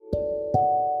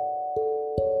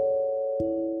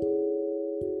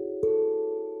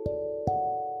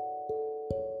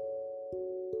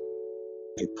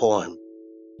A poem,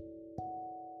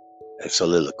 a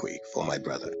soliloquy for my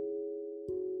brother,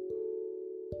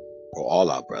 for all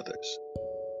our brothers.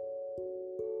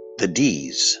 The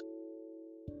D's,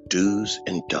 do's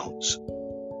and don'ts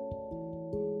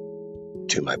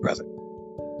to my brother.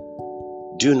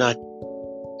 Do not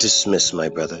dismiss my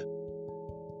brother.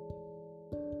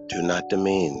 Do not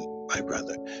demean my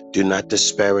brother. Do not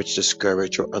disparage,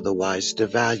 discourage, or otherwise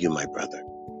devalue my brother.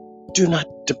 Do not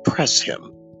depress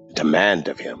him, demand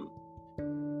of him,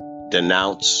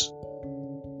 denounce,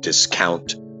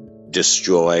 discount,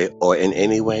 destroy, or in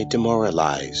any way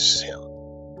demoralize him.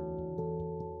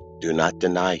 Do not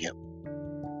deny him,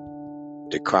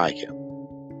 decry him,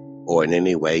 or in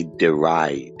any way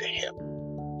deride him.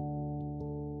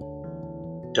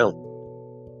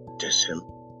 Don't diss him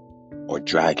or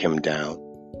drag him down,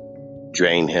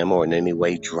 drain him or in any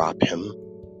way drop him.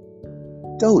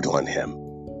 Dote on him,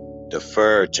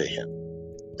 defer to him,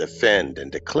 defend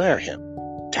and declare him,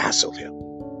 dazzle him.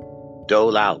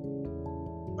 Dole out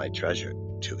my treasure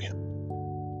to him.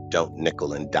 Don't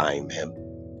nickel and dime him.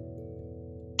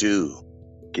 Do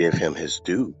give him his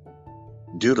due.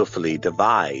 Dutifully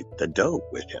divide the dough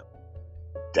with him.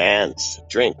 Dance,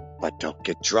 drink, but don't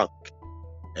get drunk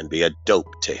and be a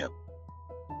dope to him.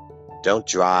 Don't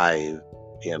drive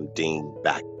him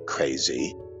dingbat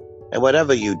crazy. And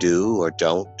whatever you do or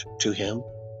don't to him,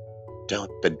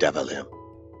 don't bedevil him.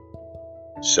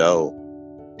 So,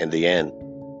 in the end,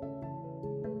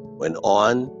 when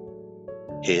on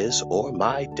his or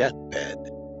my deathbed,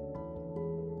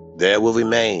 there will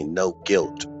remain no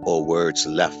guilt or words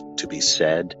left to be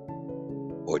said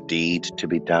or deed to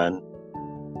be done.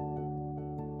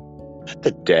 Let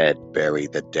the dead bury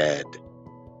the dead,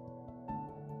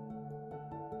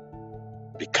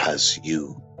 because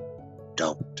you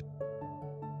don't.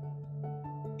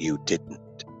 You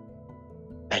didn't.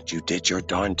 And you did your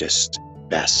darndest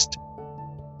best.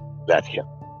 Let him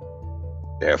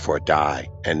therefore die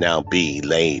and now be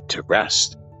laid to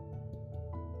rest.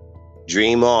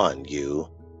 Dream on, you,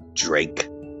 Drake.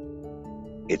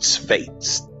 It's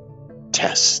fate's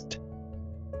test.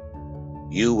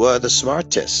 You were the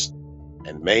smartest,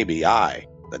 and maybe I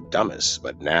the dumbest,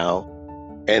 but now,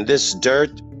 in this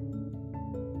dirt,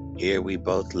 here we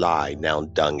both lie, now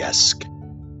dung-esque.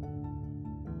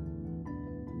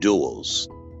 Duels,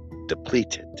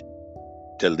 depleted,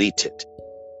 deleted,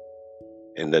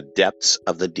 in the depths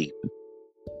of the deep.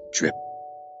 Drip,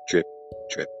 drip,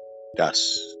 drip,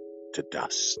 dust to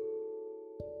dust.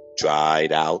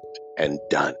 Dried out and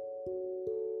done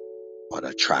on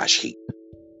a trash heap.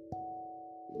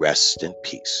 Rest in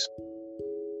peace,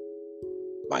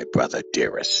 my brother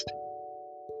dearest.